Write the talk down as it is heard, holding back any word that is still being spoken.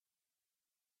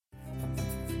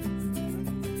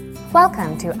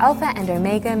Welcome to Alpha and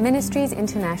Omega Ministries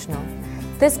International.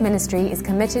 This ministry is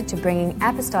committed to bringing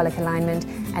apostolic alignment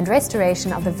and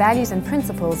restoration of the values and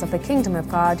principles of the kingdom of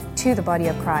God to the body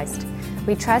of Christ.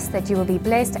 We trust that you will be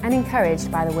blessed and encouraged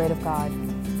by the word of God.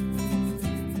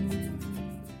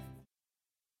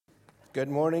 Good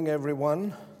morning,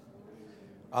 everyone.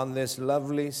 On this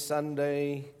lovely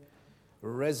Sunday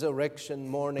resurrection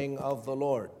morning of the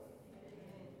Lord.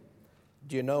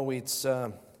 Do you know it's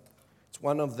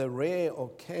one of the rare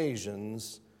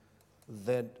occasions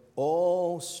that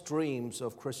all streams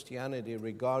of Christianity,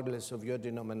 regardless of your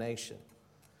denomination,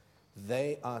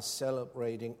 they are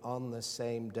celebrating on the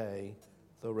same day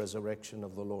the resurrection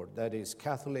of the Lord. That is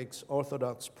Catholics,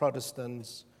 Orthodox,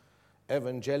 Protestants,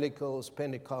 Evangelicals,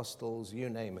 Pentecostals, you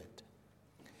name it.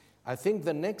 I think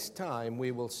the next time we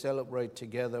will celebrate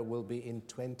together will be in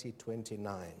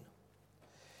 2029.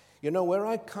 You know, where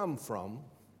I come from,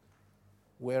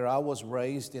 where I was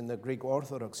raised in the Greek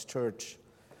Orthodox Church,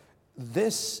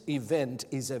 this event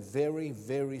is a very,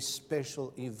 very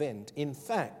special event. In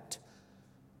fact,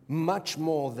 much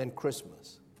more than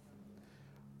Christmas.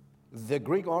 The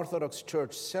Greek Orthodox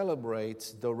Church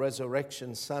celebrates the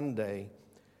Resurrection Sunday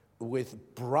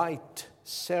with bright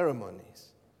ceremonies.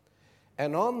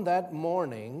 And on that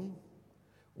morning,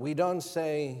 we don't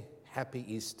say Happy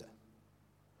Easter.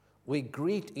 We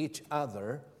greet each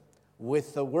other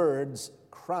with the words,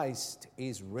 Christ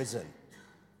is risen.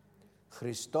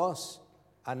 Christos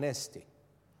anesti.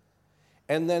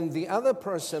 And then the other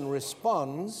person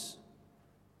responds,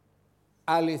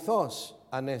 Alithos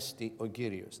anesti o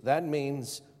Kyrios. That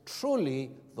means,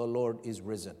 truly the Lord is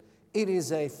risen. It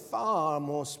is a far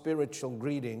more spiritual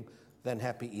greeting than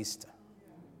Happy Easter.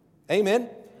 Amen?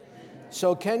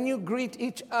 So can you greet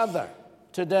each other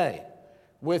today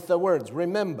with the words,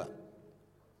 remember,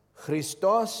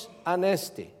 Christos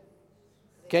anesti.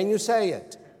 Can you say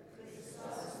it?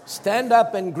 Stand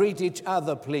up and greet each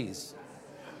other, please.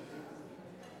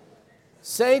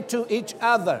 Say to each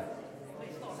other,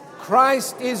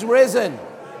 Christ is risen.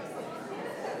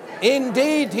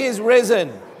 Indeed, He is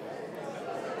risen.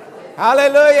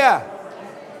 Hallelujah.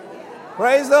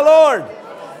 Praise the Lord.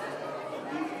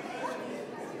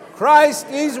 Christ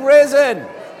is risen.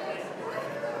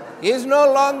 He is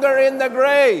no longer in the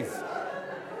grave.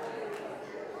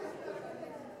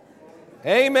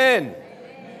 Amen.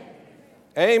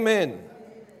 Amen.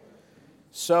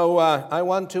 So I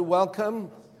want to welcome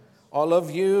all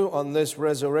of you on this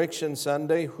Resurrection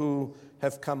Sunday who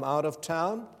have come out of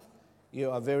town. You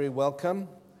are very welcome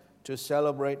to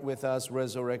celebrate with us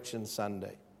Resurrection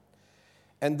Sunday.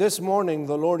 And this morning,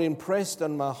 the Lord impressed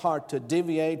on my heart to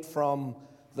deviate from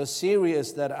the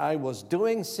series that I was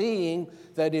doing, seeing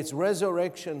that it's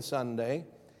Resurrection Sunday,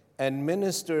 and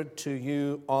ministered to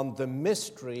you on the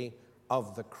mystery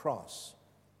of the cross.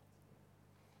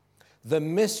 The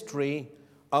mystery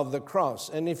of the cross.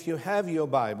 And if you have your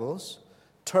Bibles,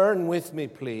 turn with me,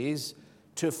 please,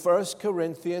 to 1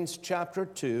 Corinthians chapter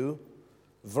 2,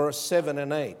 verse 7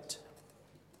 and 8.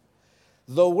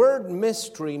 The word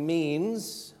mystery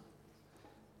means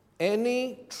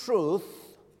any truth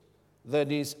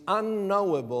that is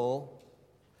unknowable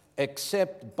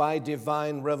except by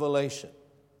divine revelation.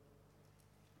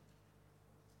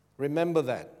 Remember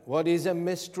that. What is a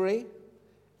mystery?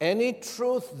 Any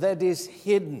truth that is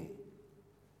hidden,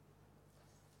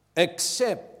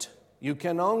 except you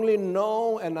can only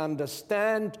know and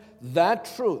understand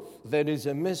that truth that is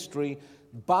a mystery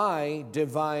by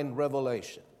divine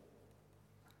revelation.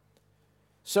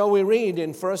 So we read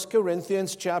in 1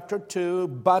 Corinthians chapter 2,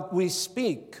 but we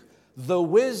speak the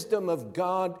wisdom of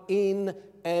God in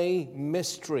a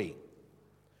mystery,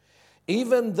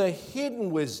 even the hidden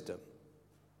wisdom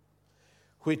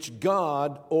which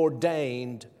God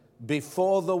ordained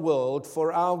before the world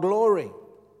for our glory,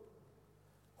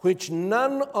 which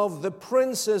none of the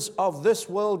princes of this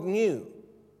world knew.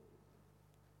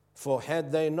 For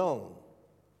had they known,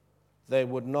 they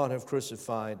would not have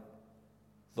crucified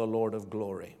the Lord of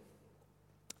glory.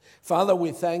 Father, we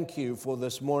thank you for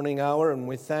this morning hour, and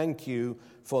we thank you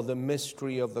for the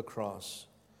mystery of the cross.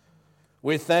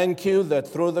 We thank you that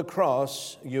through the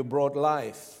cross you brought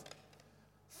life.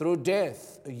 Through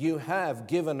death, you have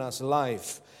given us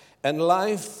life. And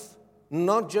life,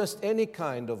 not just any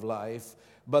kind of life,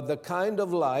 but the kind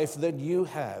of life that you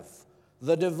have,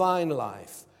 the divine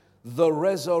life, the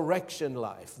resurrection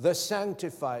life, the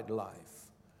sanctified life.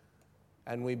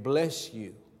 And we bless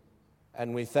you,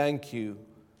 and we thank you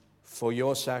for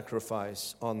your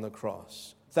sacrifice on the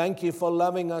cross. Thank you for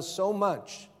loving us so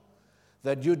much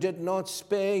that you did not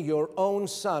spare your own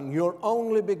Son, your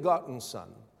only begotten Son,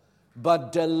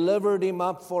 but delivered him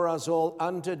up for us all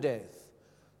unto death,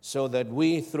 so that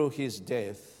we, through his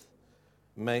death,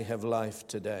 may have life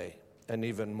today, and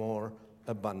even more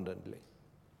abundantly.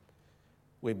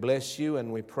 We bless you,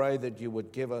 and we pray that you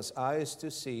would give us eyes to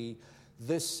see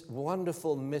this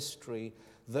wonderful mystery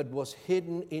that was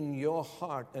hidden in your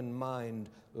heart and mind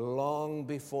long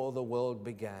before the world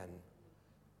began,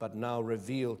 but now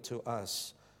revealed to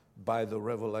us by the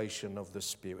revelation of the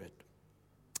Spirit.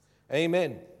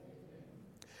 Amen.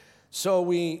 So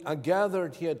we are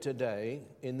gathered here today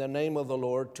in the name of the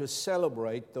Lord to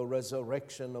celebrate the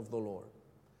resurrection of the Lord.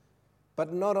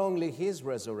 But not only his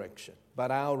resurrection,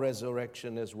 but our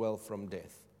resurrection as well from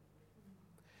death.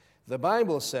 The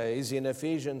Bible says in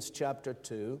Ephesians chapter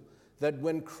 2 that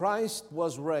when Christ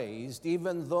was raised,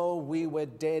 even though we were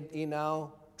dead in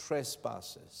our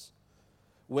trespasses,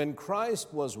 when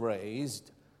Christ was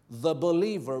raised, the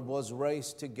believer was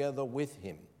raised together with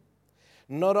him.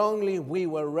 Not only we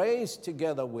were raised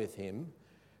together with him,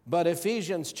 but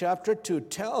Ephesians chapter 2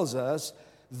 tells us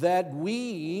that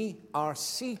we are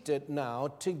seated now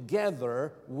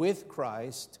together with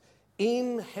Christ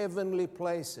in heavenly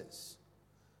places,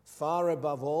 far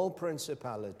above all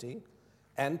principality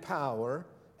and power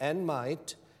and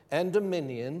might and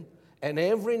dominion and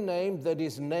every name that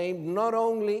is named not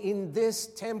only in this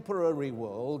temporary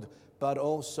world, but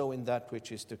also in that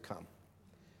which is to come.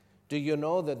 Do you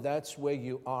know that that's where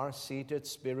you are seated,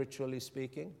 spiritually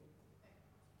speaking?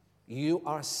 You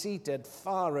are seated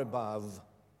far above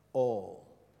all.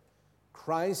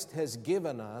 Christ has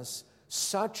given us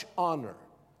such honor,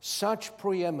 such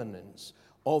preeminence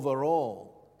over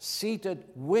all, seated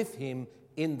with him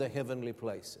in the heavenly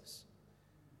places.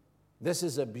 This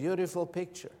is a beautiful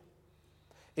picture.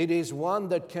 It is one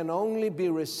that can only be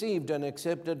received and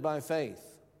accepted by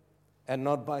faith and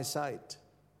not by sight.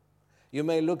 You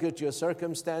may look at your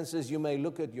circumstances, you may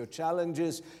look at your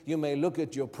challenges, you may look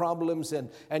at your problems, and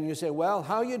you say, well,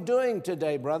 how are you doing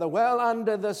today, brother? Well,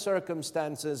 under the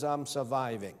circumstances, I'm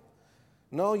surviving.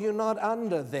 No, you're not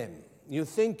under them. You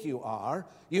think you are.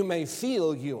 You may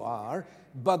feel you are.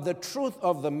 But the truth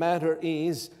of the matter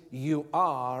is you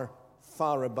are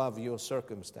far above your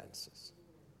circumstances.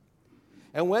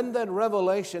 And when that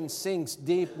revelation sinks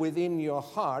deep within your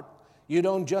heart, you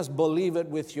don't just believe it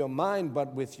with your mind,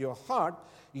 but with your heart,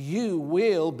 you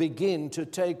will begin to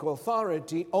take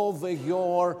authority over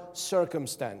your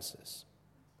circumstances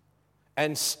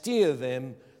and steer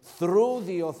them through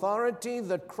the authority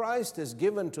that Christ has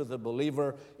given to the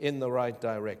believer in the right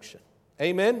direction.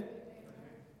 Amen?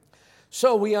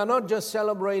 So we are not just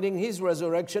celebrating his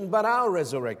resurrection, but our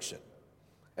resurrection.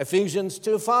 Ephesians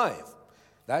 2:5.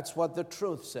 That's what the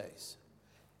truth says.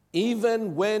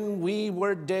 Even when we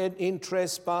were dead in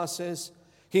trespasses,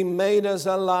 he made us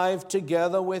alive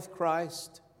together with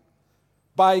Christ.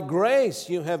 By grace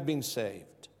you have been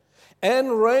saved,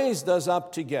 and raised us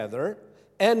up together,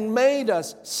 and made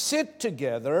us sit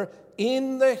together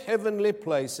in the heavenly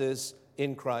places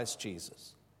in Christ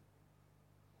Jesus.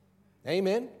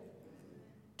 Amen?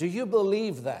 Do you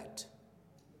believe that?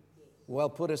 Well,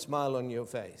 put a smile on your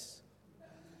face.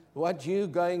 What you're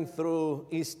going through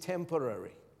is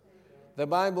temporary. The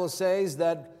Bible says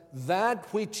that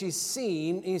which is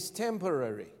seen is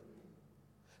temporary,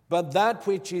 but that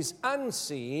which is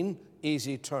unseen is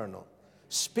eternal.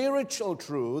 Spiritual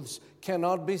truths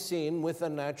cannot be seen with the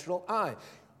natural eye,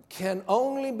 can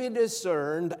only be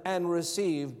discerned and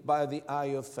received by the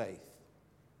eye of faith.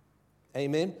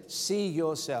 Amen? See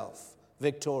yourself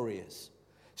victorious.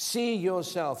 See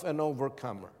yourself an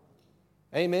overcomer.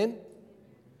 Amen?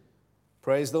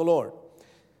 Praise the Lord.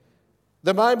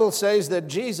 The Bible says that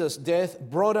Jesus' death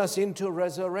brought us into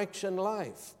resurrection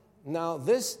life. Now,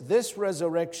 this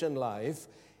resurrection life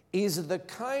is the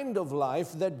kind of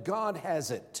life that God has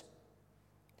it.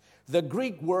 The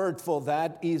Greek word for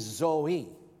that is Zoe.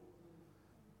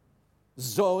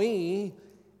 Zoe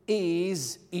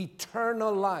is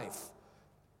eternal life.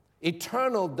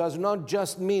 Eternal does not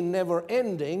just mean never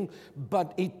ending,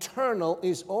 but eternal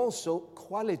is also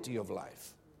quality of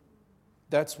life.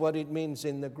 That's what it means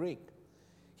in the Greek.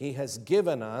 He has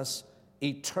given us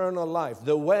eternal life,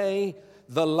 the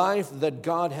life that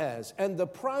God has. And the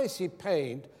price he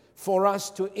paid for us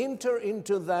to enter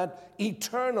into that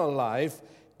eternal life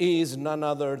is none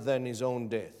other than his own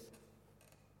death.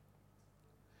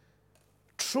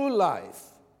 True life,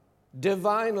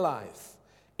 divine life,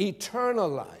 eternal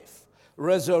life,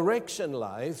 resurrection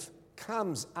life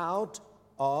comes out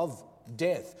of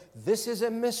death. This is a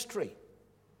mystery.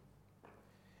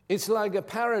 It's like a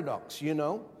paradox, you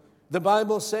know. The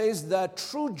Bible says that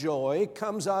true joy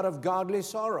comes out of godly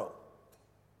sorrow.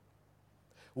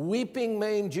 Weeping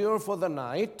may endure for the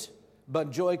night,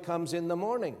 but joy comes in the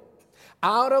morning.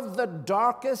 Out of the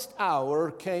darkest hour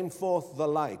came forth the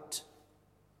light,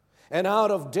 and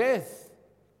out of death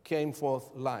came forth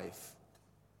life.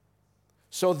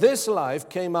 So this life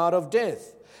came out of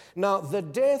death. Now, the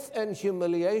death and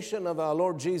humiliation of our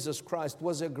Lord Jesus Christ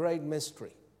was a great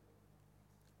mystery.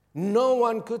 No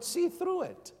one could see through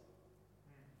it.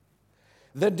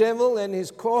 The devil and his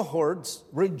cohorts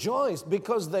rejoiced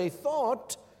because they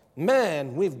thought,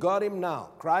 man, we've got him now.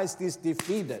 Christ is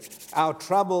defeated. Our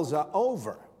troubles are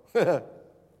over.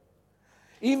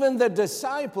 Even the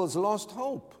disciples lost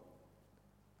hope.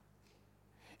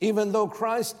 Even though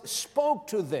Christ spoke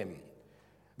to them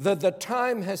that the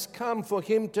time has come for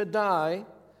him to die,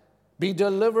 be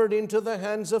delivered into the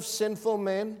hands of sinful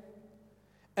men,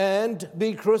 and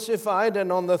be crucified,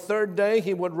 and on the third day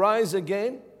he would rise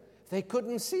again, they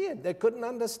couldn't see it. They couldn't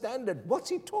understand it. What's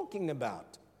he talking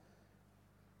about?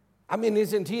 I mean,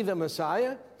 isn't he the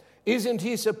Messiah? Isn't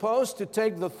he supposed to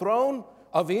take the throne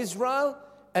of Israel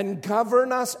and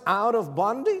govern us out of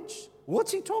bondage?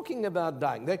 What's he talking about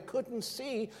dying? They couldn't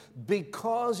see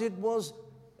because it was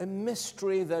a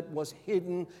mystery that was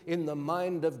hidden in the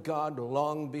mind of God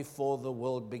long before the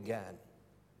world began.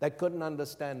 They couldn't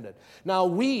understand it. Now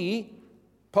we,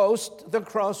 post the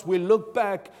cross, we look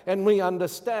back and we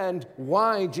understand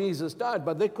why Jesus died,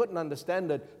 but they couldn't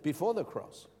understand it before the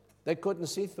cross. They couldn't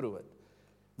see through it.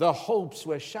 Their hopes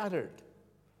were shattered.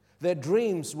 Their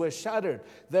dreams were shattered.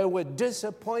 They were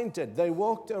disappointed. They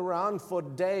walked around for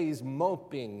days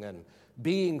moping and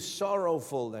being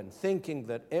sorrowful and thinking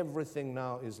that everything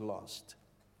now is lost.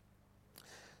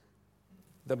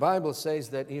 The Bible says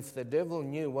that if the devil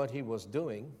knew what he was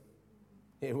doing,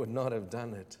 he would not have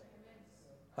done it.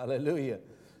 Hallelujah.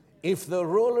 If the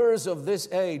rulers of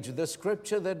this age, the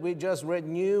scripture that we just read,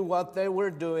 knew what they were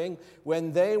doing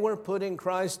when they were putting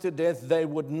Christ to death, they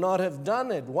would not have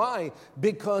done it. Why?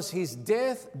 Because his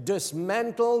death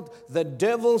dismantled the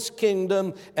devil's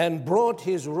kingdom and brought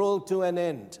his rule to an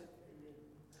end.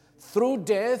 Through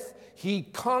death, he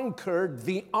conquered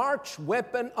the arch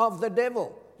weapon of the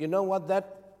devil. You know what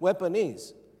that weapon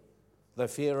is? The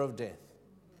fear of death.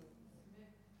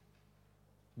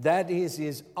 That is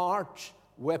his arch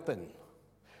weapon.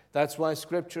 That's why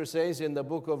Scripture says in the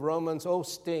book of Romans, "O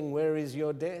sting, where is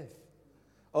your death?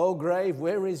 O grave,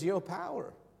 where is your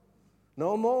power?"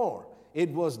 No more.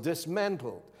 It was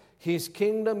dismantled. His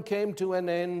kingdom came to an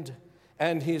end,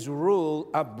 and his rule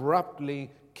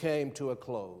abruptly came to a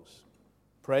close.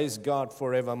 Praise God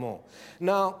forevermore.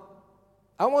 Now,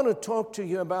 I want to talk to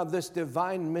you about this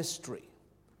divine mystery,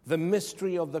 the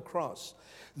mystery of the cross.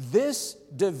 This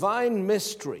divine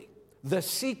mystery, the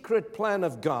secret plan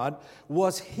of God,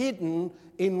 was hidden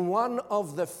in one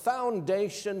of the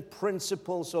foundation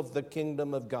principles of the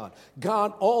kingdom of God.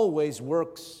 God always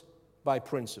works by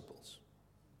principles.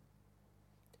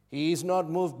 He is not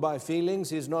moved by feelings,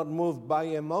 he's not moved by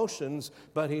emotions,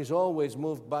 but he's always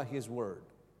moved by his word.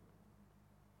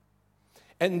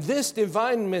 And this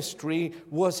divine mystery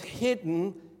was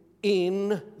hidden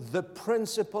in the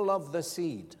principle of the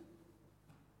seed.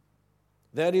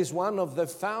 That is one of the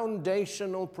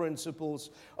foundational principles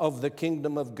of the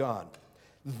kingdom of God.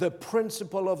 The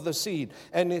principle of the seed.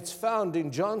 And it's found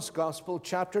in John's Gospel,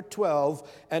 chapter 12,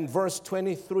 and verse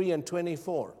 23 and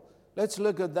 24. Let's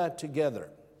look at that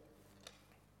together.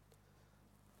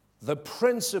 The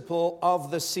principle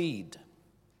of the seed.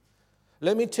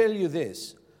 Let me tell you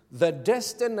this. The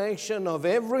destination of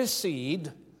every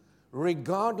seed,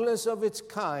 regardless of its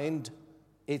kind,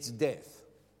 it's death.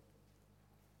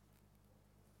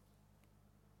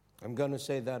 I'm going to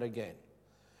say that again.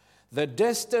 The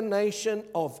destination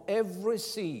of every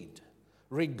seed,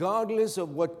 regardless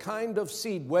of what kind of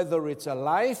seed, whether it's a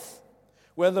life,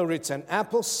 whether it's an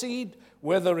apple seed,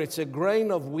 whether it's a grain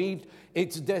of wheat,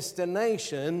 its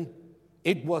destination,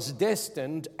 it was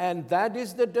destined, and that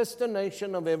is the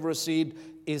destination of every seed,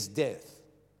 is death.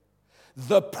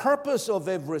 The purpose of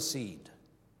every seed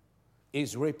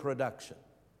is reproduction.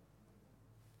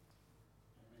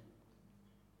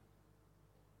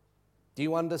 Do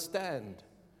you understand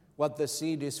what the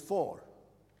seed is for?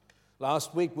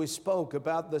 Last week we spoke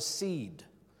about the seed,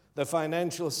 the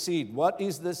financial seed. What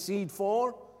is the seed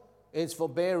for? It's for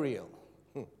burial.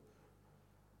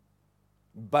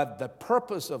 But the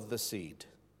purpose of the seed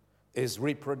is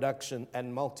reproduction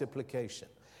and multiplication.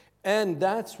 And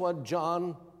that's what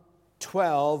John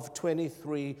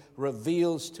 12:23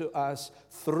 reveals to us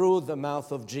through the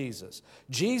mouth of Jesus.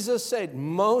 Jesus said,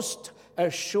 "Most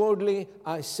assuredly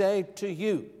I say to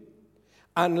you,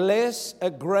 unless a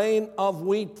grain of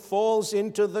wheat falls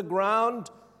into the ground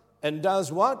and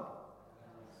does what?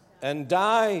 And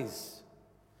dies,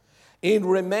 it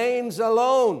remains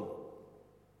alone.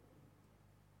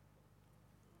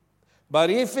 But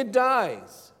if it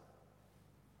dies,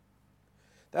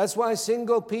 that's why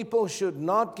single people should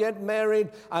not get married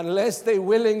unless they're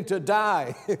willing to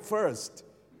die first.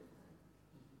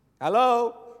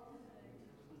 Hello?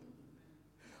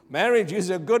 Marriage is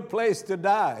a good place to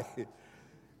die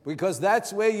because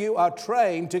that's where you are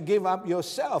trained to give up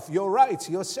yourself, your rights,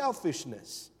 your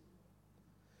selfishness,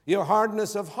 your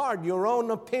hardness of heart, your own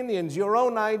opinions, your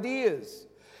own ideas.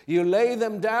 You lay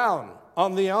them down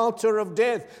on the altar of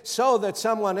death so that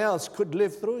someone else could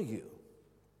live through you.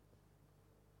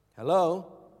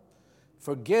 Hello?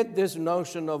 Forget this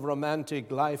notion of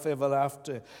romantic life ever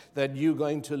after, that you're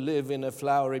going to live in a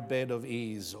flowery bed of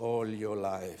ease all your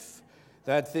life.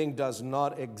 That thing does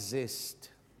not exist.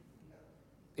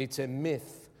 It's a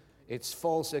myth. It's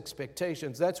false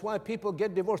expectations. That's why people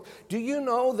get divorced. Do you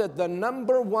know that the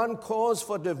number one cause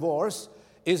for divorce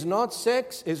is not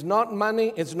sex, is not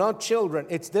money, it's not children,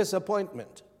 it's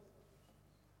disappointment?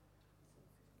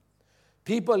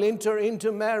 People enter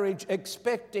into marriage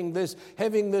expecting this,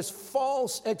 having this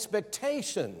false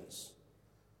expectations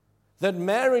that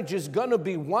marriage is going to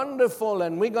be wonderful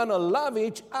and we're going to love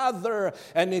each other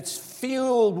and it's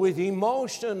fueled with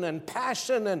emotion and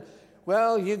passion, and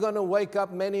well, you're going to wake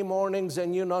up many mornings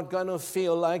and you're not going to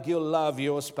feel like you love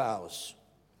your spouse.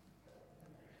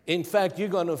 In fact, you're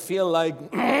going to feel like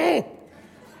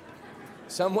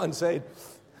someone said,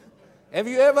 "Have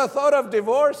you ever thought of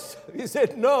divorce?" He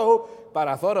said, "No, but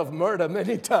I thought of murder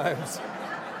many times."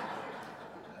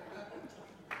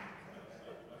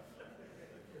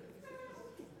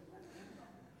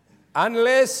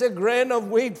 Unless a grain of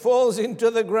wheat falls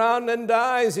into the ground and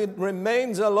dies, it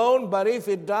remains alone. But if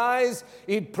it dies,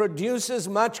 it produces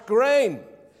much grain.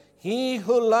 He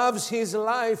who loves his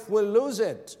life will lose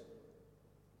it.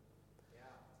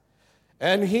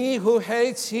 And he who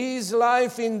hates his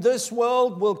life in this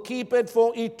world will keep it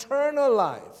for eternal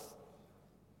life.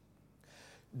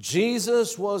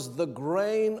 Jesus was the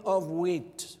grain of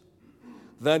wheat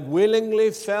that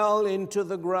willingly fell into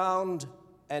the ground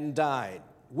and died.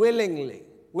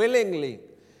 Willingly.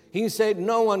 He said,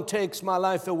 "No one takes my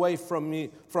life away from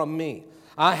me.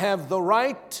 I have the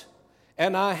right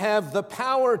and I have the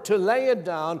power to lay it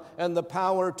down and the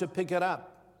power to pick it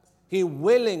up." He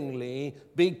willingly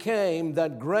became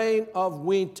that grain of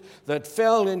wheat that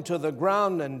fell into the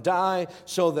ground and died,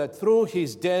 so that through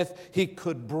his death he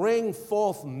could bring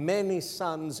forth many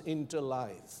sons into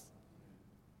life.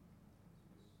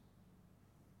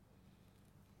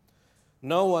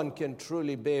 No one can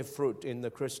truly bear fruit in the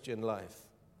Christian life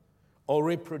or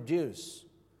reproduce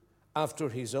after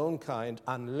his own kind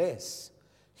unless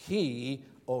he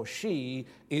or she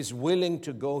is willing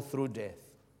to go through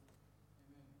death.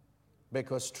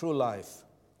 Because true life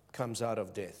comes out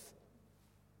of death.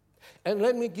 And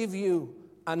let me give you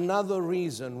another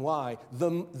reason why,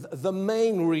 the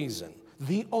main reason,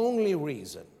 the only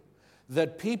reason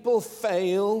that people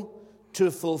fail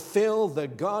to fulfill the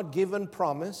God-given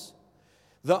promise,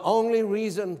 the only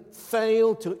reason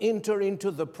fail to enter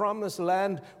into the promised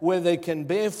land where they can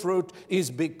bear fruit,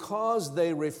 is because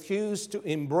they refuse to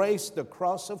embrace the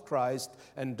cross of Christ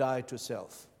and die to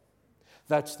self.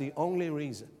 That's the only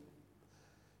reason.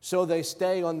 So they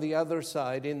stay on the other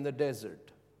side in the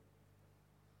desert.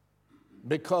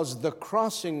 Because the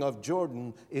crossing of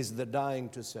Jordan is the dying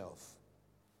to self.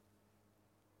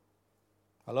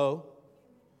 Hello?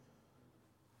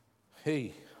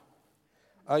 Hey,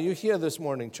 are you here this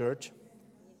morning, church?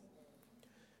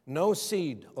 No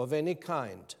seed of any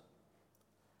kind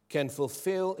can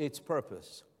fulfill its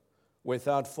purpose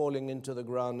without falling into the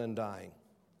ground and dying.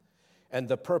 And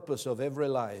the purpose of every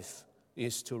life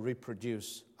is to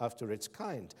reproduce after its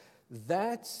kind.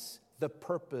 That's the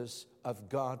purpose of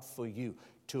God for you,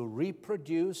 to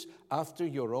reproduce after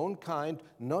your own kind,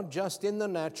 not just in the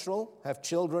natural, have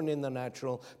children in the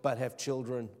natural, but have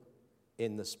children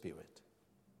in the spirit.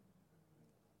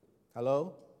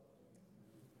 Hello?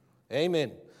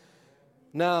 Amen.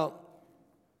 Now,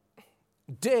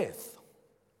 death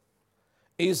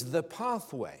is the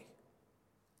pathway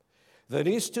that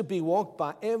is to be walked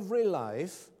by every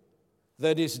life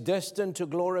that is destined to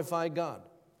glorify God.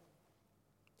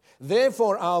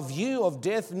 Therefore, our view of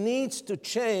death needs to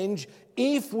change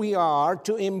if we are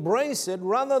to embrace it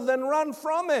rather than run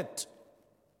from it.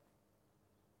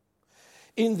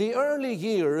 In the early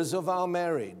years of our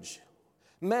marriage,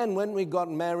 man, when we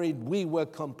got married, we were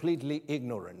completely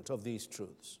ignorant of these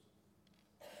truths.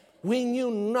 We knew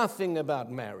nothing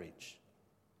about marriage.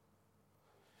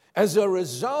 As a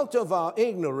result of our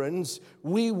ignorance,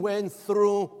 we went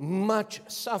through much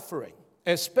suffering.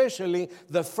 Especially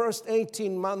the first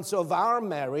 18 months of our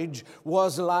marriage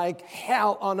was like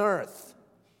hell on earth.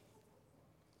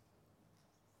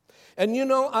 And you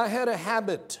know, I had a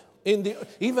habit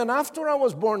even after I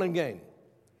was born again,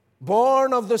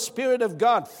 born of the Spirit of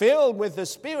God, filled with the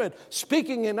Spirit,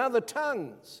 speaking in other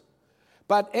tongues.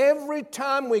 But every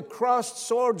time we crossed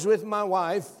swords with my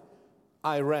wife,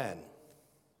 I ran.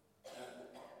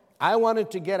 I wanted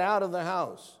to get out of the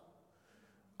house.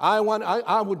 I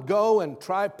would go and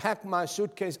pack my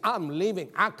suitcase. I'm leaving.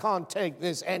 I can't take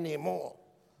this anymore.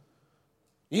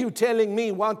 You telling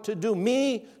me what to do?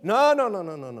 Me?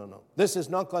 No. This is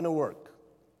not going to work.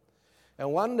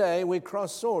 And one day we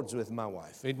crossed swords with my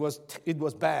wife. It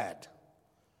was bad.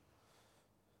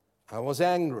 I was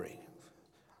angry.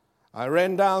 I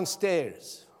ran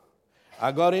downstairs.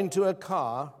 I got into a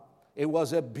car. It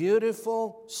was a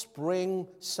beautiful spring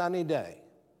sunny day.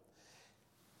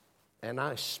 And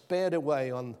I sped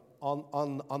away on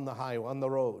the highway, on the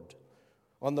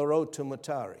road to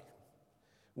Mutare.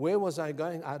 Where was I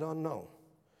going? I don't know.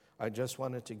 I just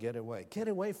wanted to get away. Get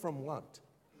away from what?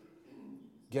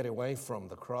 Get away from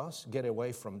the cross. Get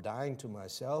away from dying to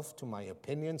myself, to my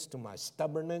opinions, to my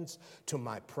stubbornness, to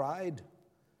my pride.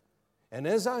 And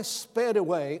as I sped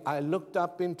away, I looked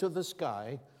up into the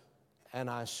sky and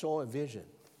I saw a vision.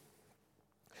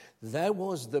 That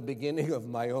was the beginning of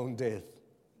my own death.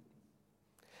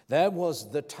 That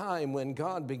was the time when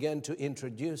God began to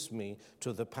introduce me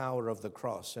to the power of the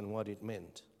cross and what it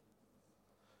meant.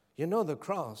 You know, the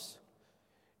cross,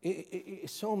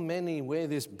 so many wear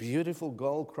these beautiful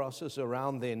gold crosses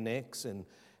around their necks, and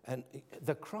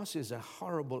the cross is a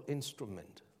horrible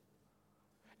instrument.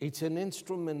 It's an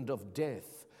instrument of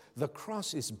death. The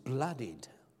cross is bloodied.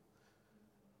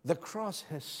 The cross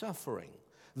has suffering.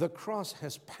 The cross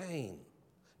has pain.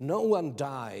 No one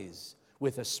dies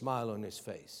with a smile on his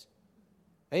face.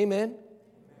 Amen?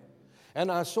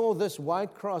 And I saw this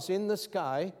white cross in the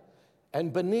sky,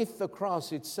 and beneath the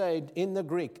cross it said in the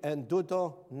Greek,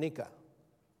 "Enduto nika."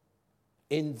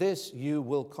 In this you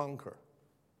will conquer.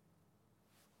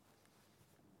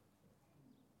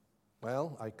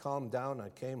 Well, I calmed down, I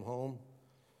came home,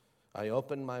 I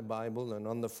opened my Bible, and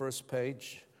on the first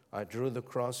page, I drew the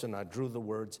cross and I drew the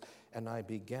words, and I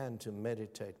began to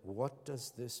meditate. What does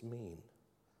this mean?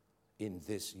 In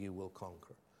this you will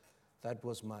conquer. That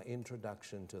was my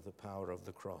introduction to the power of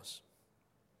the cross.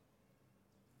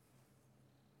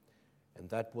 And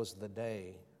that was the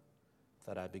day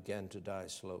that I began to die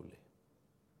slowly,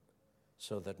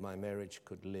 so that my marriage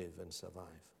could live and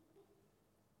survive.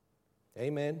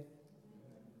 Amen.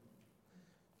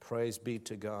 Praise be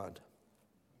to God.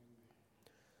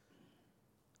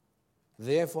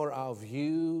 Therefore, our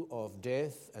view of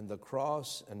death and the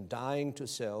cross and dying to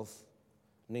self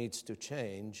needs to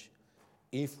change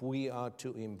if we are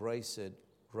to embrace it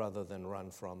rather than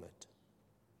run from it.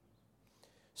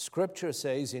 Scripture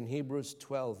says in Hebrews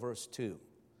 12, verse 2,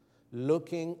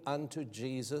 looking unto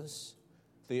Jesus,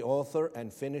 the author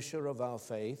and finisher of our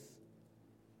faith,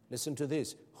 listen to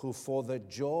this, who for the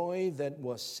joy that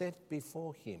was set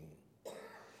before him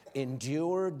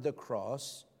endured the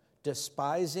cross,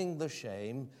 despising the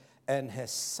shame, and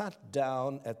has sat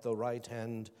down at the right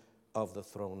hand of the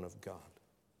throne of God.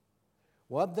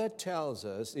 What that tells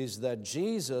us is that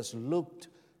Jesus looked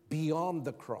beyond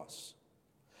the cross.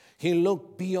 He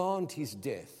looked beyond his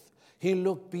death. He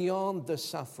looked beyond the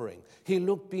suffering. He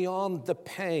looked beyond the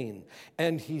pain.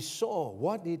 And he saw,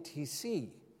 what did he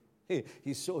see?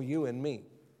 He saw you and me.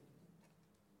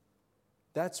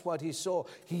 That's what he saw.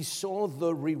 He saw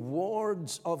the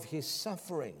rewards of his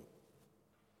suffering.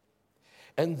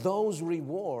 And those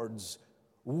rewards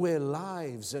were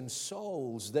lives and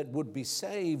souls that would be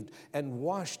saved and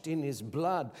washed in his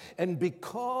blood. And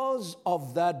because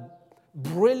of that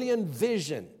brilliant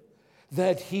vision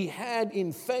that he had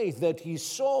in faith, that he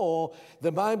saw,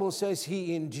 the Bible says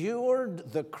he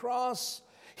endured the cross,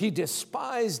 he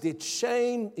despised its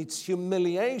shame, its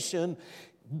humiliation,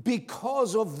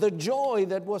 because of the joy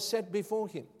that was set before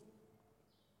him.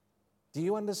 Do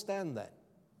you understand that?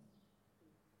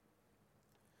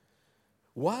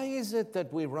 Why is it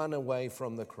that we run away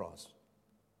from the cross?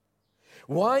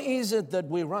 Why is it that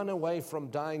we run away from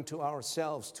dying to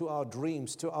ourselves, to our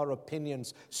dreams, to our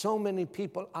opinions? So many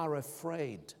people are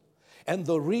afraid. And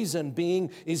the reason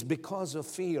being is because of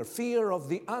fear. Fear of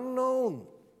the unknown.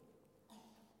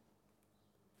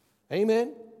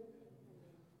 Amen?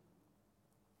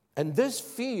 And this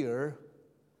fear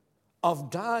of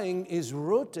dying is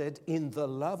rooted in the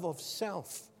love of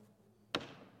self.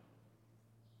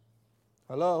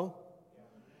 Hello?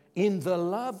 In the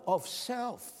love of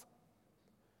self.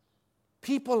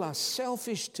 People are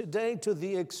selfish today to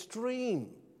the extreme.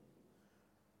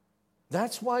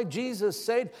 That's why Jesus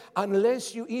said,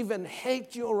 unless you even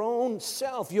hate your own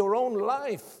self, your own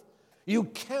life, You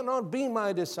cannot be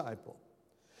my disciple.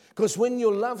 Because when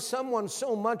you love someone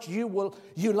so much, you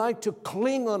like to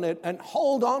cling on it and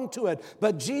hold on to it.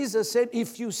 But Jesus said,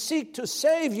 if you seek to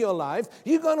save your life,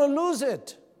 you're going to lose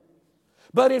it.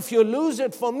 But if you lose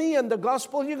it for me and the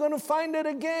gospel, you're going to find it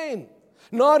again.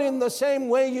 Not in the same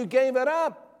way you gave it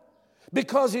up.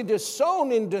 Because it is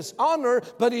sown in dishonor,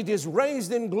 but it is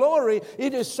raised in glory.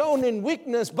 It is sown in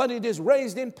weakness, but it is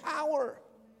raised in power.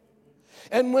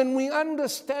 And when we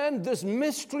understand this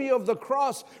mystery of the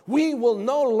cross, we will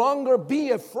no longer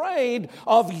be afraid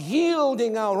of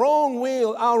yielding our own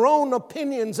will, our own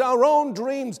opinions, our own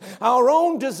dreams, our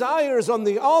own desires on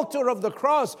the altar of the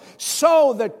cross,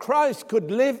 so that Christ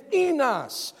could live in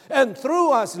us and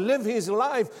through us live His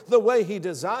life the way He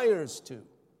desires to.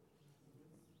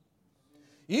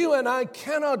 You and I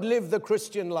cannot live the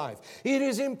Christian life. It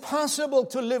is impossible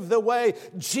to live the way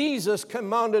Jesus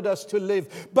commanded us to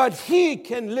live. But He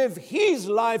can live His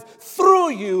life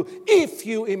through you if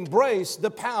you embrace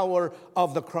the power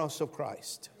of the cross of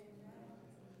Christ.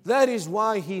 That is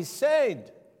why He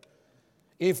said,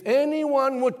 if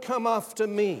anyone would come after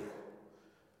me,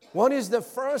 what is the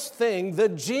first thing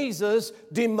that Jesus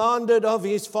demanded of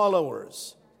His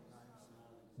followers?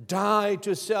 Die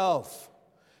to self.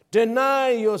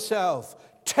 Deny yourself,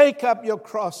 take up your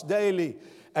cross daily,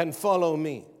 and follow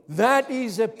me. That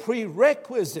is a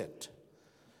prerequisite.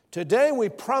 Today we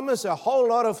promise a whole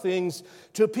lot of things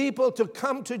to people to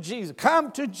come to Jesus.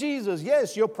 Come to Jesus.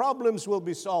 Yes, your problems will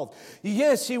be solved.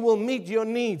 Yes, He will meet your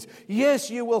needs. Yes,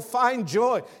 you will find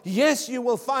joy. Yes, you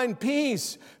will find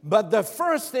peace. But the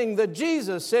first thing that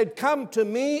Jesus said, come to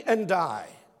me and die.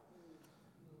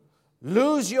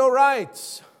 Lose your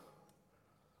rights.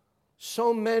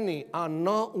 So many are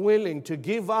not willing to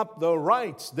give up their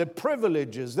rights, their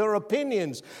privileges, their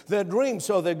opinions, their dreams.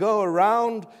 So they go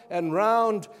around and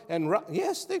round and round.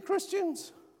 Yes, they're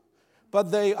Christians. But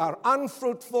they are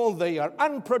unfruitful, they are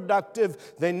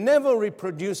unproductive, they never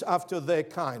reproduce after their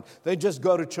kind. They just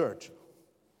go to church.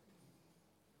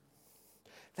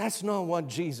 That's not what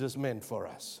Jesus meant for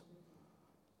us.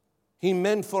 He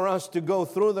meant for us to go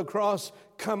through the cross,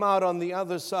 come out on the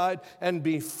other side, and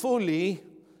be fully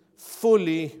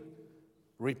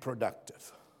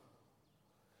reproductive.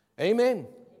 Amen?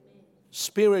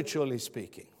 Spiritually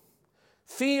speaking.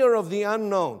 Fear of the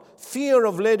unknown, fear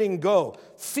of letting go,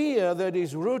 fear that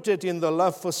is rooted in the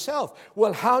love for self.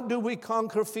 Well, how do we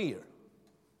conquer fear?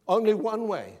 Only one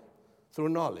way, through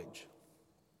knowledge.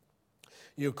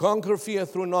 You conquer fear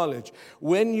through knowledge.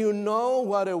 When you know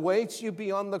what awaits you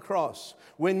beyond the cross,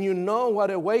 when you know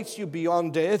what awaits you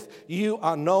beyond death, you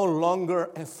are no longer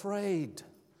afraid.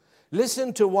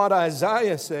 Listen to what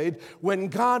Isaiah said when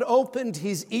God opened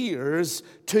his ears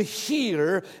to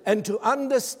hear and to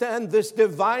understand this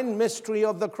divine mystery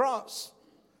of the cross.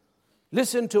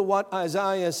 Listen to what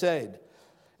Isaiah said.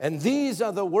 And these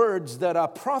are the words that are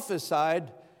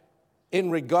prophesied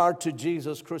in regard to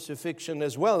Jesus' crucifixion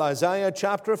as well. Isaiah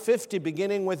chapter 50,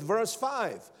 beginning with verse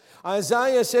 5.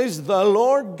 Isaiah says, the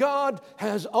Lord God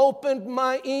has opened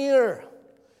my ear.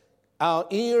 Our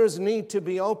ears need to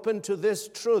be open to this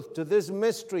truth, to this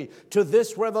mystery, to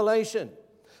this revelation,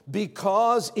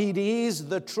 because it is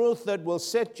the truth that will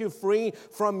set you free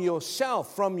from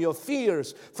yourself, from your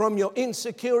fears, from your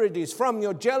insecurities, from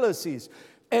your jealousies,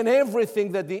 and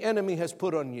everything that the enemy has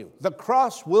put on you. The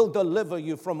cross will deliver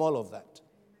you from all of that.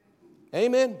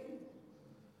 Amen.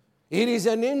 It is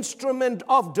an instrument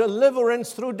of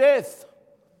deliverance through death.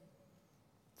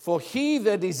 For he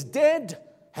that is dead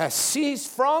has ceased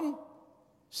from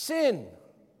sin.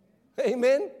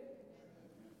 Amen.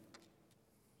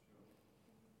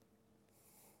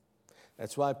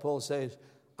 That's why Paul says,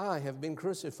 I have been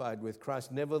crucified with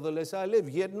Christ, nevertheless I live.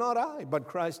 Yet not I, but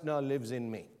Christ now lives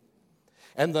in me.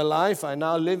 And the life I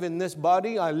now live in this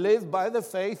body, I live by the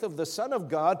faith of the Son of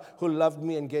God who loved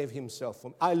me and gave himself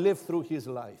for me. I live through his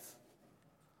life.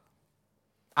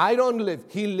 I don't live,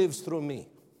 he lives through me.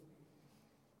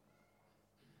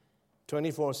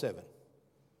 24/7.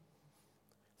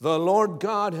 The Lord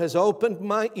God has opened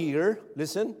my ear,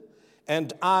 listen,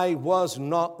 and I was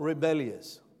not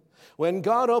rebellious. When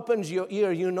God opens your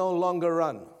ear, you no longer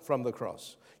run from the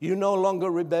cross. You're no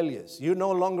longer rebellious. You're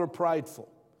no longer prideful.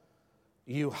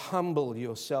 You humble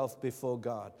yourself before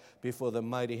God, before the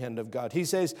mighty hand of God. He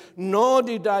says, nor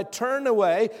did I turn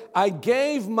away. I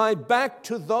gave my back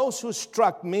to those who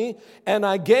struck me, and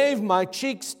I gave my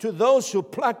cheeks to those who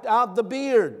plucked out the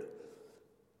beard.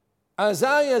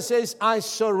 Isaiah says, I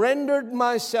surrendered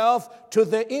myself to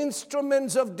the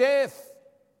instruments of death.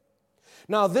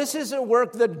 Now, this is a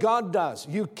work that God does.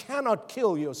 You cannot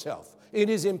kill yourself. It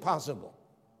is impossible.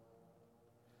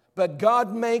 But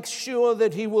God makes sure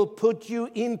that He will put you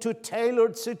into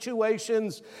tailored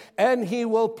situations, and He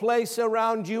will place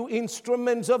around you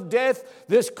instruments of death.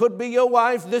 This could be your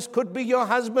wife, this could be your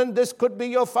husband, this could be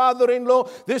your father-in-law,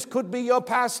 this could be your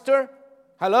pastor.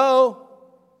 Hello?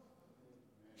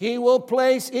 He will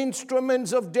place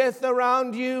instruments of death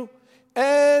around you,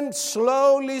 and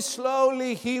slowly,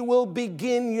 slowly, He will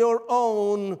begin your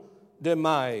own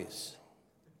demise.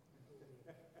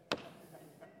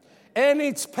 And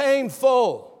it's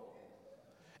painful,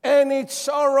 and it's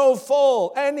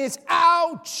sorrowful, and it's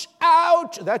ouch,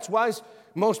 ouch. That's why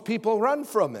most people run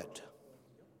from it.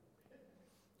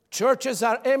 Churches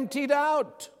are emptied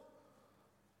out.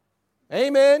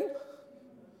 Amen?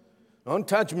 Don't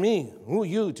touch me. Who are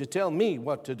you to tell me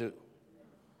what to do?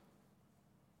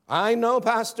 I know,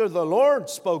 Pastor, the Lord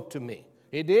spoke to me.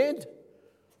 He did?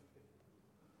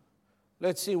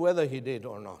 Let's see whether He did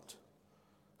or not.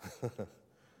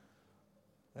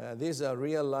 These are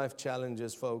real life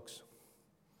challenges, folks.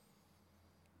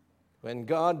 When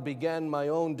God began my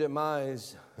own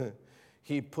demise,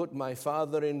 He put my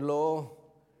father-in-law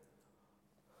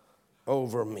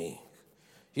over me.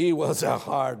 He was a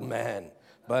hard man,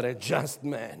 but a just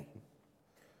man.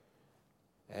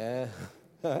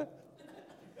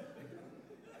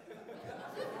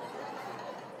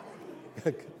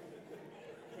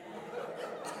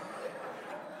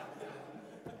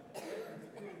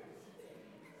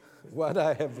 What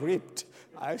I have reaped,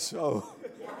 I sow.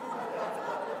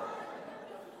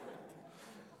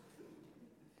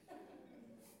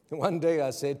 One day I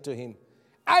said to him,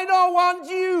 I don't want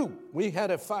you. We had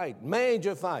a fight,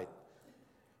 major fight.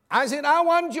 I said, I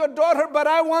want your daughter, but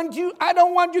I want you. I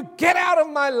don't want you. Get out of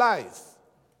my life.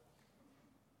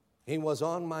 He was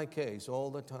on my case all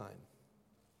the time.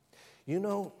 You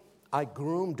know, I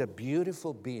groomed a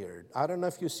beautiful beard. I don't know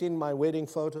if you've seen my wedding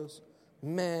photos.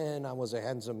 Man, I was a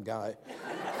handsome guy.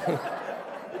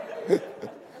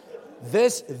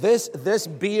 This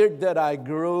beard that I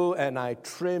grew and I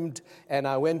trimmed, and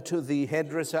I went to the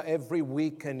hairdresser every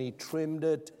week and he trimmed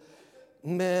it.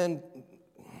 Man,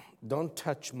 don't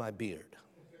touch my beard.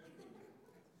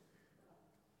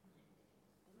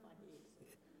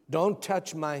 Don't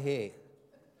touch my hair.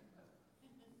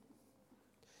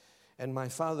 And my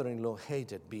father-in-law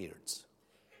hated beards.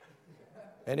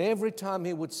 And every time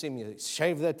he would see me,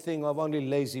 shave that thing off, only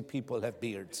lazy people have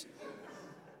beards.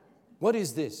 What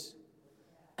is this?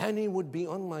 And he would be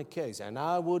on my case, and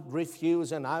I would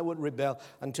refuse and I would rebel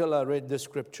until I read the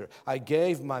scripture. I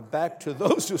gave my back to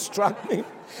those who struck me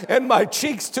and my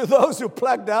cheeks to those who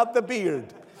plucked out the beard.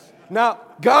 Now,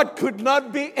 God could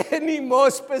not be any more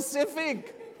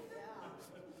specific.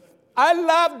 I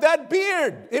loved that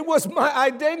beard. It was my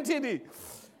identity.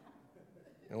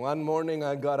 And one morning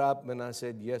I got up and I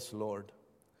said, yes, Lord,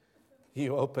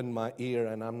 You opened my ear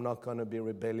and I'm not going to be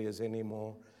rebellious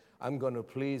anymore. I'm going to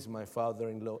please my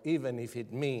father-in-law, even if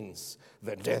it means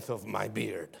the death of my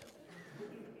beard.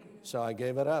 So I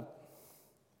gave it up.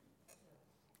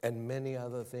 And many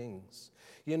other things.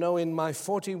 You know, in my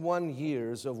 41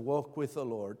 years of walk with the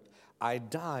Lord, I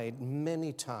died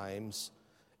many times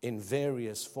in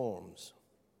various forms,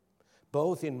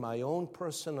 both in my own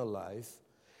personal life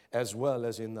as well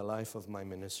as in the life of my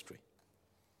ministry.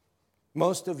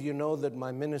 Most of you know that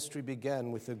my ministry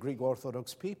began with the Greek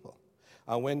Orthodox people.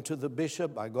 I went to the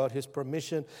bishop, I got his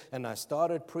permission, and I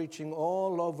started preaching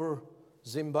all over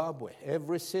Zimbabwe.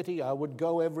 Every city, I would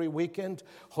go every weekend,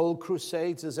 hold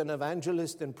crusades as an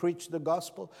evangelist and preach the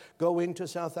gospel, go into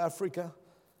South Africa,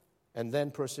 and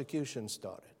then persecution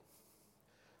started.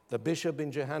 The bishop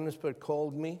in Johannesburg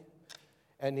called me,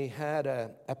 and he had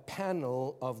a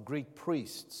panel of Greek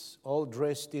priests, all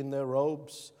dressed in their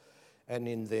robes and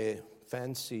in their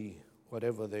fancy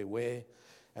whatever they wear.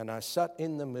 And I sat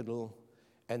in the middle,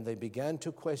 and they began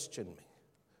to question me.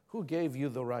 Who gave you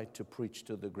the right to preach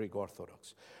to the Greek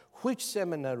Orthodox? Which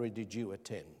seminary did you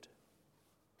attend?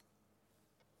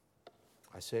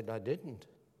 I said, I didn't.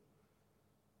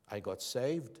 I got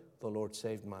saved. The Lord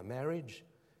saved my marriage.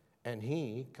 And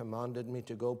He commanded me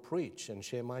to go preach and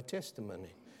share my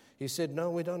testimony. He said, no,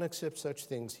 we don't accept such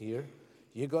things here.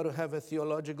 You got to have a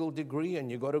theological degree, and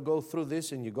you got to go through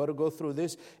this, and you got to go through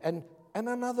this. And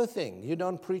another thing, you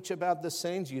don't preach about the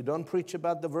saints, you don't preach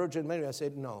about the Virgin Mary. I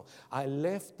said, no. I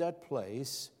left that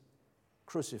place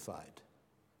crucified,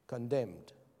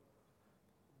 condemned.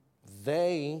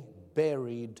 They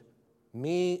buried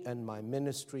me and my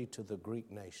ministry to the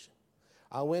Greek nation.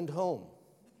 I went home.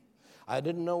 I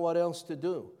didn't know what else to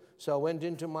do. So I went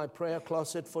into my prayer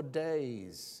closet for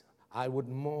days. I would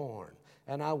mourn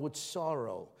and I would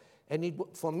sorrow. And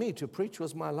for me to preach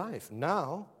was my life.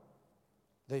 Now,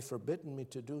 they've forbidden me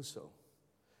to do so.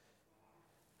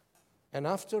 And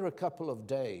after a couple of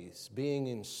days, being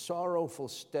in sorrowful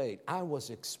state, I was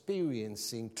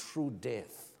experiencing true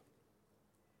death.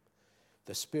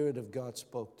 The Spirit of God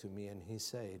spoke to me and He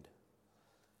said,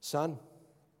 "Son,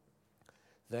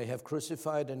 they have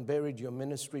crucified and buried your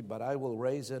ministry, but I will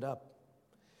raise it up.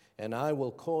 And I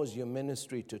will cause your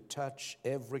ministry to touch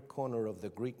every corner of the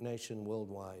Greek nation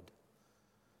worldwide."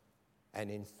 And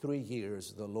in 3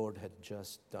 years, the Lord had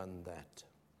just done that.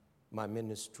 My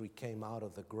ministry came out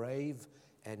of the grave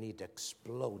and it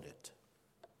exploded.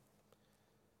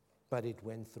 But it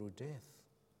went through death.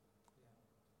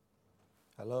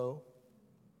 Hello?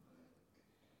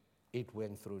 It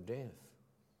went through death.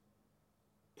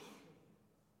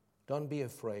 Don't be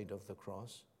afraid of the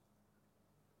cross.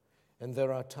 And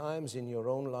there are times in your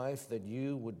own life that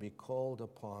you would be called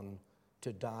upon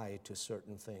to die to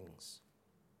certain things.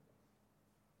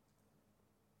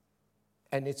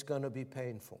 And it's going to be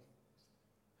painful.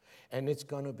 And it's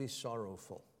going to be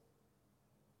sorrowful.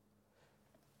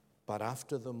 But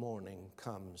after the morning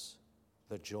comes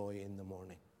the joy in the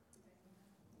morning.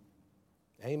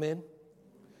 Amen.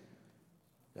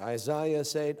 Isaiah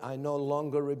said, "I no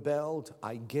longer rebelled.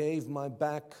 I gave my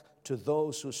back to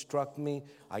those who struck me.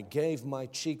 I gave my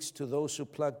cheeks to those who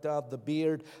plucked out the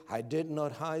beard. I did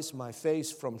not hide my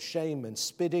face from shame and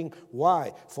spitting.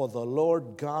 Why? For the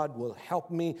Lord God will help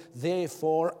me.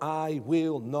 Therefore I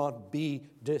will not be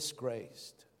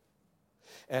disgraced.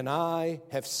 And I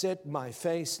have set my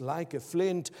face like a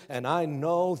flint, and I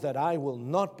know that I will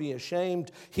not be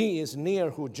ashamed. He is near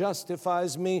who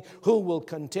justifies me. Who will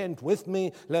contend with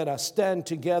me? Let us stand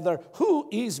together. Who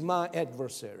is my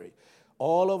adversary?"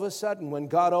 All of a sudden, when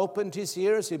God opened his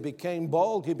ears, he became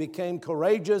bold, he became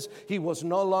courageous. He was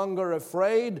no longer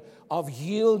afraid of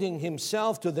yielding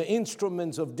himself to the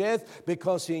instruments of death,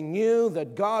 because he knew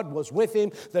that God was with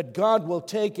him, that God will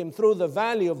take him through the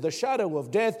valley of the shadow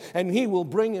of death, and he will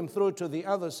bring him through to the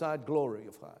other side,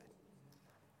 glorified.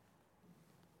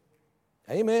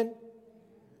 Amen.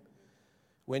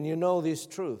 When you know this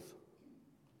truth,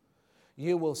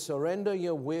 you will surrender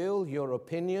your will, your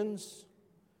opinions.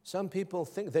 Some people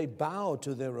think they bow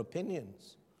to their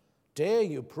opinions. Dare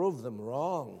you prove them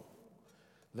wrong.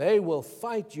 They will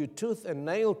fight you tooth and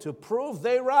nail to prove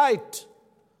they're right.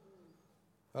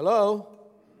 Hello?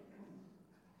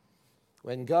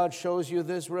 When God shows you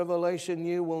this revelation,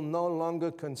 you will no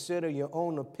longer consider your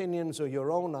own opinions or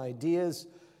your own ideas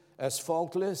as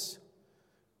faultless,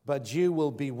 but you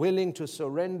will be willing to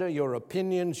surrender your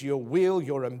opinions, your will,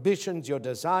 your ambitions, your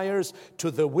desires to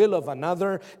the will of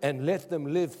another and let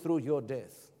them live through your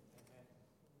death.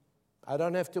 I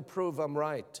don't have to prove I'm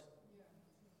right.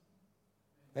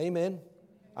 Amen.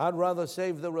 I'd rather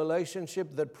save the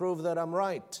relationship than prove that I'm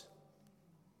right.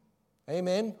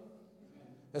 Amen.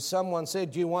 As someone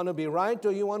said, do you want to be right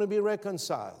or you want to be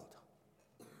reconciled?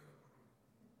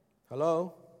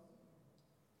 Hello?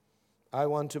 I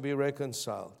want to be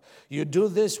reconciled. You do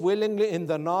this willingly in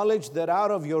the knowledge that out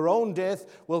of your own death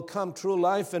will come true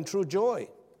life and true joy.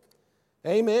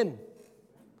 Amen.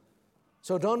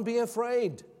 So don't be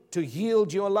afraid to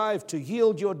yield your life, to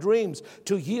yield your dreams,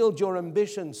 to yield your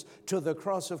ambitions to the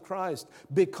cross of Christ,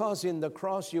 because in the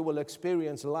cross you will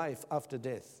experience life after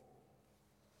death.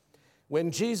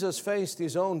 When Jesus faced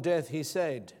his own death, he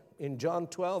said in John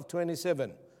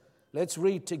 12:27, let's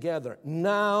read together.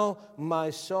 Now my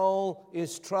soul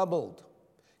is troubled.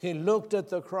 He looked at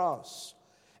the cross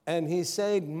and he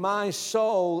said, my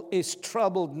soul is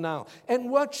troubled now.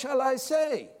 And what shall I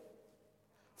say?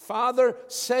 Father,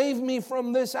 save me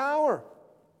from this hour.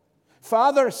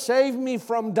 Father, save me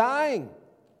from dying.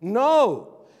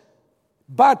 No.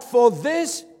 But for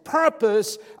this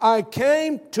purpose I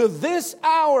came to this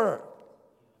hour.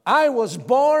 I was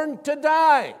born to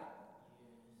die.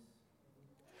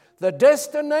 The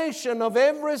destination of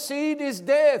every seed is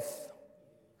death.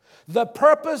 The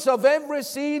purpose of every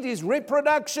seed is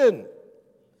reproduction.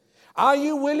 Are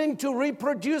you willing to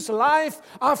reproduce life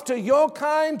after your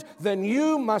kind? Then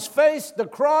you must face the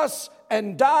cross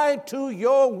and die to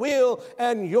your will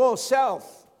and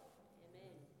yourself.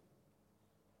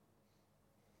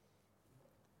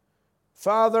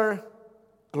 Father,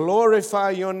 glorify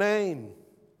your name.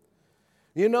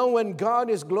 You know, when God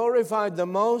is glorified the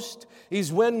most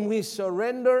is when we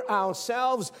surrender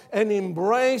ourselves and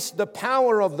embrace the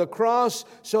power of the cross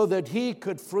so that He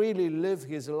could freely live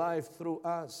His life through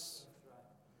us.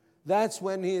 That's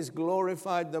when He is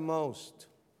glorified the most.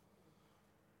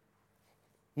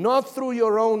 Not through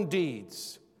your own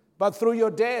deeds, but through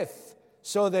your death,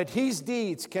 so that His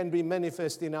deeds can be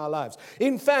manifest in our lives.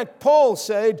 In fact, Paul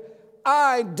said,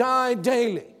 I die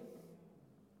daily.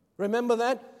 Remember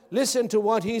that? listen to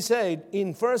what he said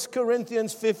in 1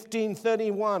 Corinthians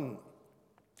 15:31.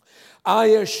 I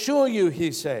assure you,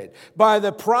 he said, by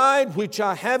the pride which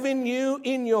I have in you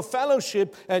in your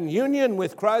fellowship and union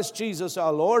with Christ Jesus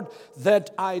our Lord,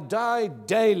 that I die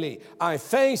daily. I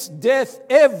face death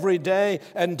every day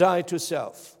and die to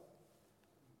self.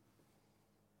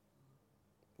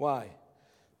 Why?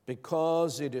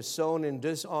 Because it is sown in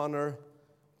dishonor,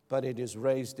 but it is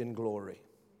raised in glory.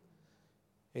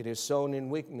 It is sown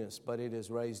in weakness, but it is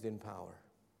raised in power.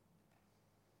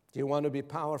 Do you want to be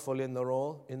powerful in the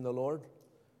Lord?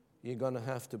 You're going to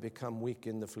have to become weak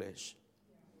in the flesh.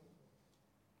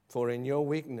 For in your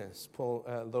weakness,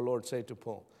 the Lord said to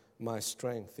Paul, my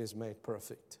strength is made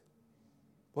perfect.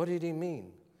 What did he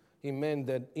mean? He meant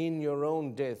that in your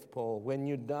own death, Paul, when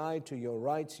you die to your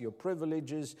rights, your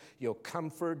privileges, your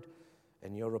comfort,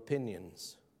 and your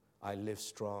opinions, I live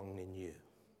strong in you.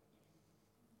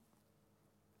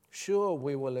 Sure,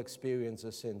 we will experience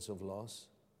a sense of loss.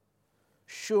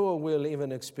 Sure, we'll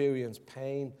even experience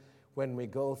pain when we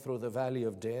go through the valley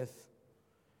of death,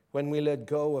 when we let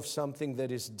go of something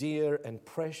that is dear and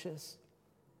precious.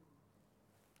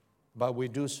 But we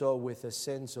do so with a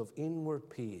sense of inward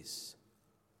peace,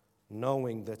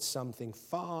 knowing that something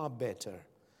far better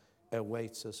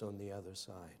awaits us on the other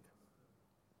side.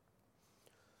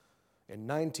 In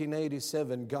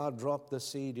 1987, God dropped the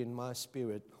seed in my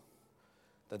spirit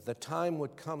that the time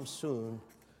would come soon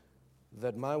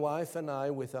that my wife and I,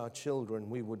 with our children,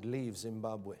 we would leave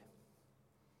Zimbabwe.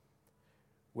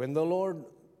 When the Lord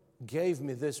gave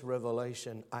me this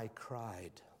revelation, I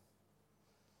cried.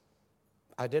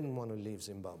 I didn't want to leave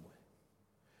Zimbabwe.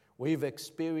 We've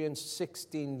experienced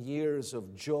 16 years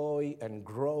of joy and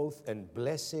growth and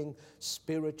blessing,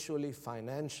 spiritually,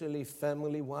 financially,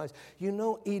 family-wise. You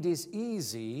know, it is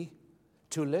easy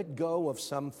to let go of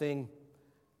something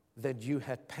that you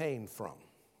had pain from.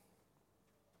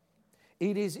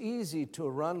 It is easy to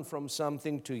run from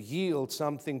something, to yield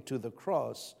something to the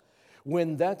cross,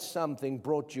 when that something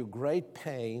brought you great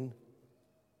pain,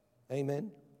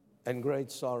 amen, and great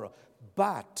sorrow.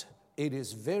 But it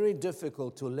is very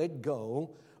difficult to let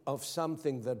go of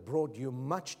something that brought you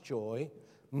much joy,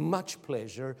 much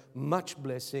pleasure, much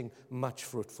blessing, much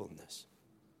fruitfulness.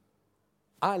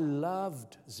 I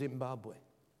loved Zimbabwe.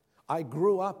 I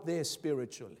grew up there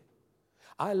spiritually.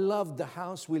 I loved the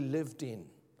house we lived in.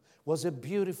 It was a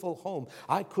beautiful home.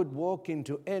 I could walk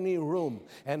into any room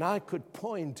and I could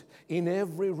point in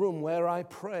every room where I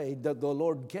prayed that the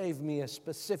Lord gave me a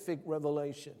specific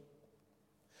revelation.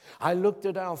 I looked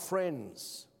at our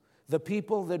friends, the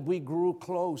people that we grew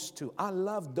close to. I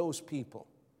loved those people,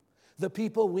 the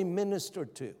people we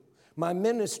ministered to. My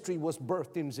ministry was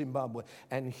birthed in Zimbabwe.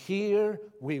 And here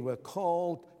we were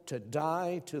called to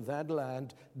die to that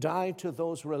land, die to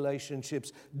those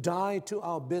relationships, die to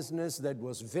our business that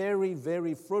was very,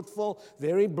 very fruitful,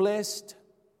 very blessed.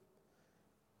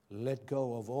 Let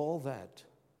go of all that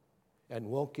and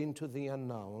walk into the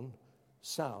unknown,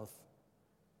 south,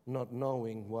 not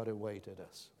knowing what awaited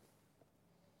us.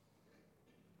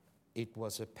 It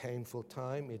was a painful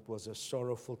time, it was a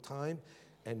sorrowful time,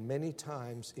 and many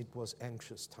times it was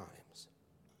anxious times.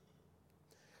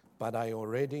 But I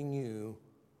already knew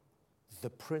the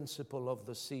principle of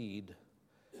the seed,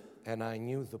 and I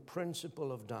knew the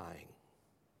principle of dying.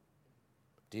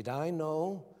 Did I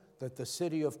know that the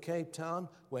city of Cape Town,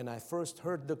 when I first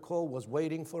heard the call, was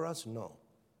waiting for us? No.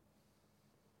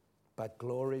 But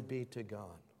glory be to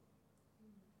God.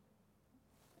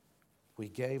 We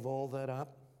gave all that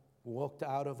up, walked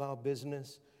out of our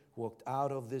business, walked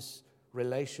out of these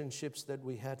relationships that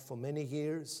we had for many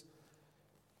years,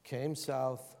 came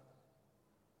south,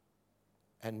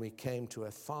 and we came to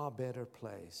a far better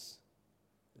place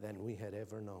than we had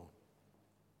ever known.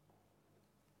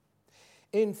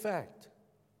 In fact,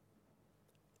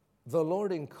 the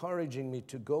Lord encouraging me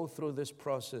to go through this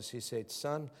process, He said,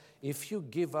 son, if you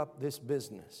give up this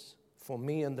business for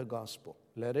me and the gospel,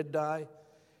 let it die,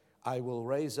 I will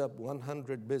raise up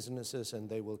 100 businesses and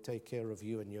they will take care of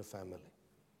you and your family.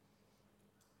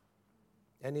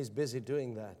 And He's busy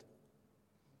doing that.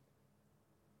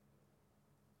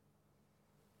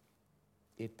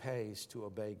 It pays to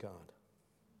obey God.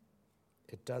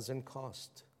 It doesn't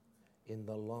cost. In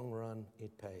the long run,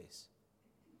 it pays.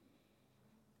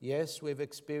 Yes, we've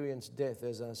experienced death,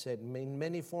 as I said, in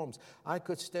many forms. I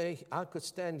could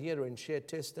stand here and share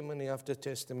testimony after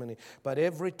testimony, but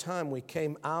every time we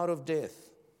came out of death,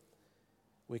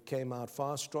 we came out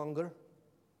far stronger.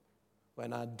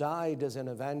 When I died as an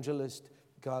evangelist,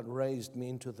 God raised me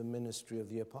into the ministry of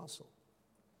the apostle.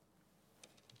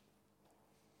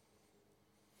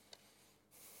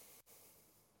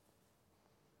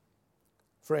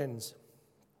 Friends,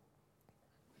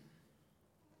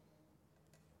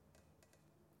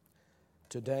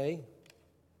 today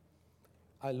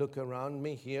I look around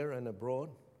me here and abroad.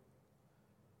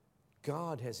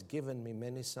 God has given me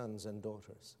many sons and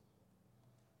daughters.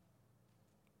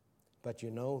 But you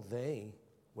know, they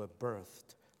were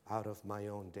birthed out of my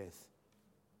own death.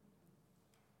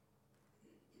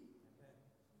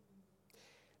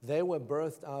 They were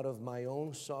birthed out of my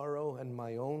own sorrow and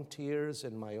my own tears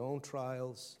and my own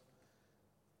trials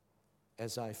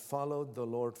as I followed the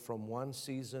Lord from one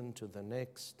season to the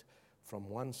next, from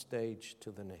one stage to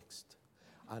the next.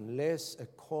 Unless a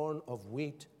corn of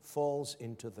wheat falls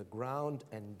into the ground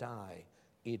and die,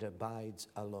 it abides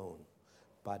alone.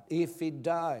 But if it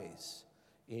dies,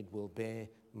 it will bear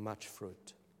much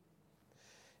fruit.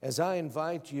 As I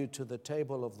invite you to the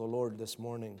table of the Lord this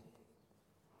morning,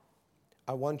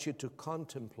 I want you to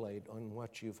contemplate on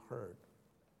what you've heard.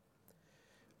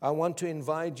 I want to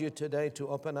invite you today to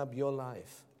open up your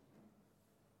life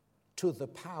to the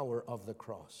power of the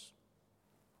cross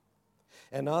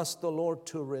and ask the Lord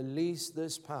to release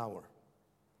this power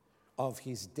of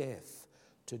His death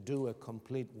to do a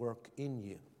complete work in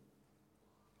you,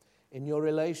 in your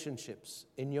relationships,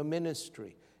 in your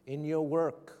ministry, in your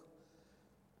work.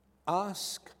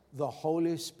 Ask the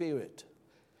Holy Spirit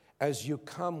as you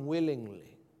come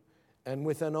willingly and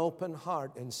with an open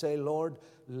heart and say, Lord,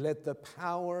 let the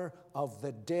power of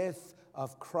the death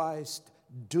of Christ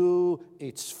do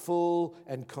its full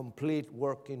and complete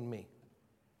work in me.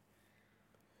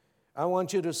 I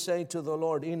want you to say to the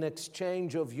Lord, in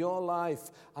exchange of your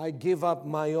life, I give up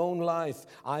my own life.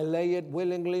 I lay it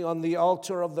willingly on the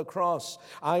altar of the cross.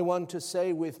 I want to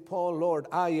say with Paul, Lord,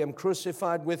 I am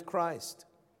crucified with Christ.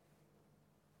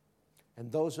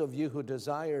 And those of you who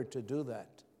desire to do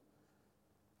that,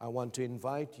 I want to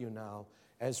invite you now,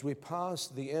 as we pass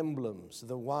the emblems,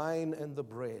 the wine and the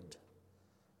bread,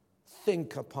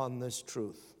 think upon this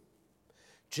truth.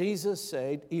 Jesus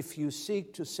said, if you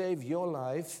seek to save your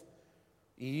life,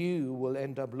 you will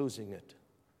end up losing it.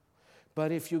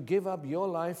 But if you give up your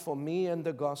life for me and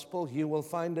the gospel, you will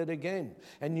find it again.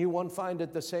 And you won't find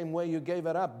it the same way you gave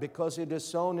it up, because it is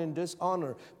sown in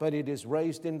dishonor, but it is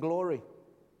raised in glory.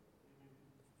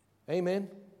 Amen.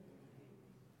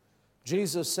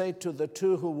 Jesus said to the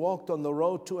two who walked on the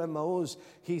road to Emmaus,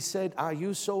 He said, are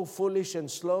you so foolish and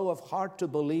slow of heart to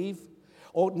believe?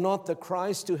 Ought not the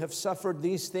Christ to have suffered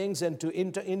these things and to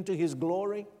enter into His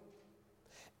glory?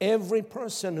 Every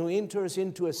person who enters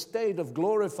into a state of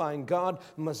glorifying God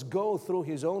must go through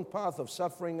his own path of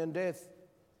suffering and death.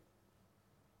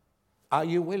 Are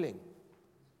you willing?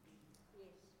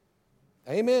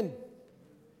 Yes. Amen.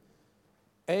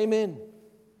 Amen.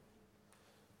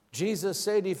 Jesus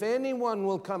said, if anyone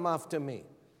will come after me,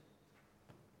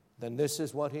 then this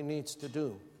is what he needs to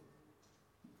do.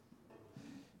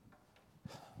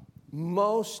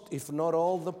 Most, if not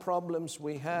all, the problems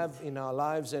we have in our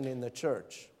lives and in the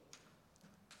church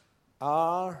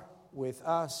are with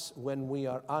us when we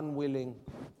are unwilling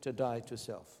to die to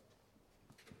self.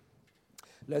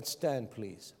 Let's stand,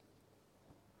 please.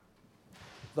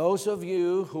 Those of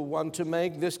you who want to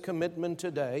make this commitment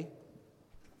today,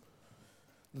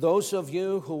 those of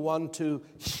you who want to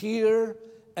hear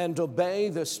and obey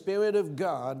the Spirit of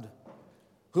God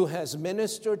who has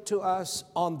ministered to us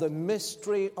on the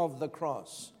mystery of the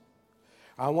cross,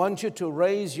 I want you to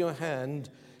raise your hand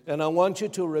and I want you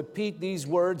to repeat these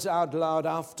words out loud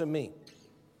after me.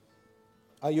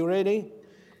 Are you ready?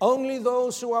 Only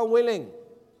those who are willing.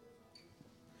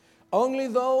 Only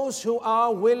those who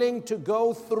are willing to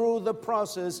go through the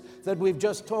process that we've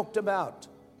just talked about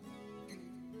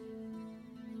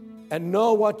and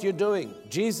know what you're doing.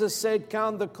 Jesus said,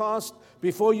 count the cost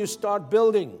before you start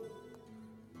building.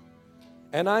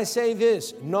 And I say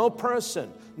this, no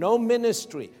person, no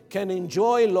ministry can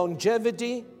enjoy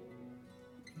longevity,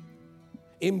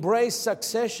 embrace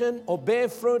succession, or bear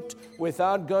fruit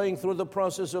without going through the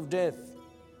process of death.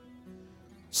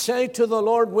 Say to the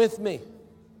Lord with me,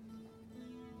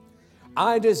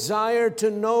 I desire to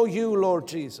know you, Lord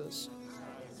Jesus.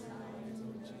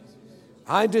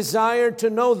 I desire to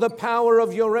know the power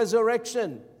of your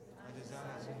resurrection.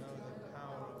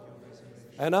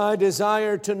 And I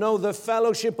desire to know the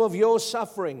fellowship of your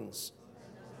sufferings,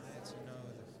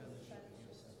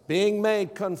 being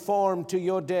made conformed to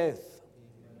your death.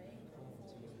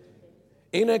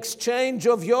 In exchange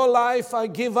of your life, I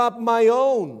give up my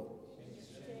own.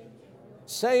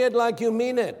 Say it like you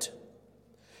mean it.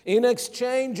 In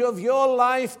exchange of your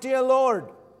life, dear Lord,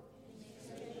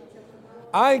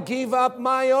 I give up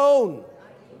my own.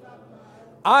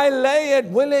 I lay it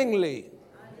willingly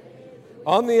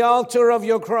on the altar of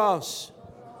your cross.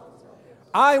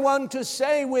 I want to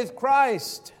say with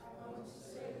Christ,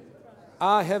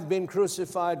 I have been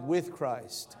crucified with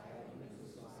Christ.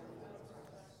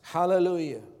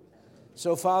 Hallelujah.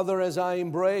 So, Father, as I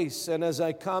embrace and as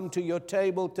I come to your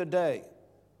table today,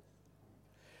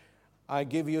 I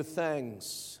give you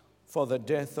thanks for the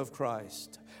death of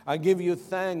Christ. I give you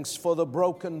thanks for the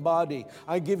broken body.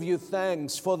 I give you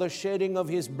thanks for the shedding of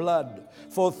His blood.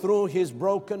 For through His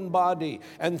broken body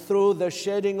and through the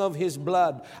shedding of His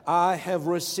blood, I have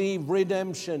received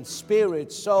redemption,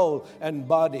 spirit, soul, and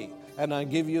body. And I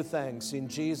give you thanks in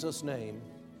Jesus' name.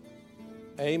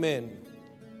 Amen.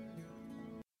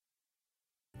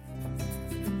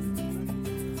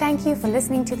 Thank you for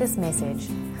listening to this message.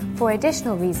 For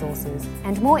additional resources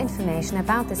and more information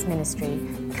about this ministry,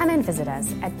 come and visit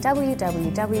us at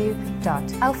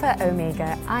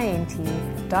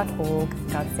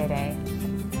www.alphaomegaint.org.za.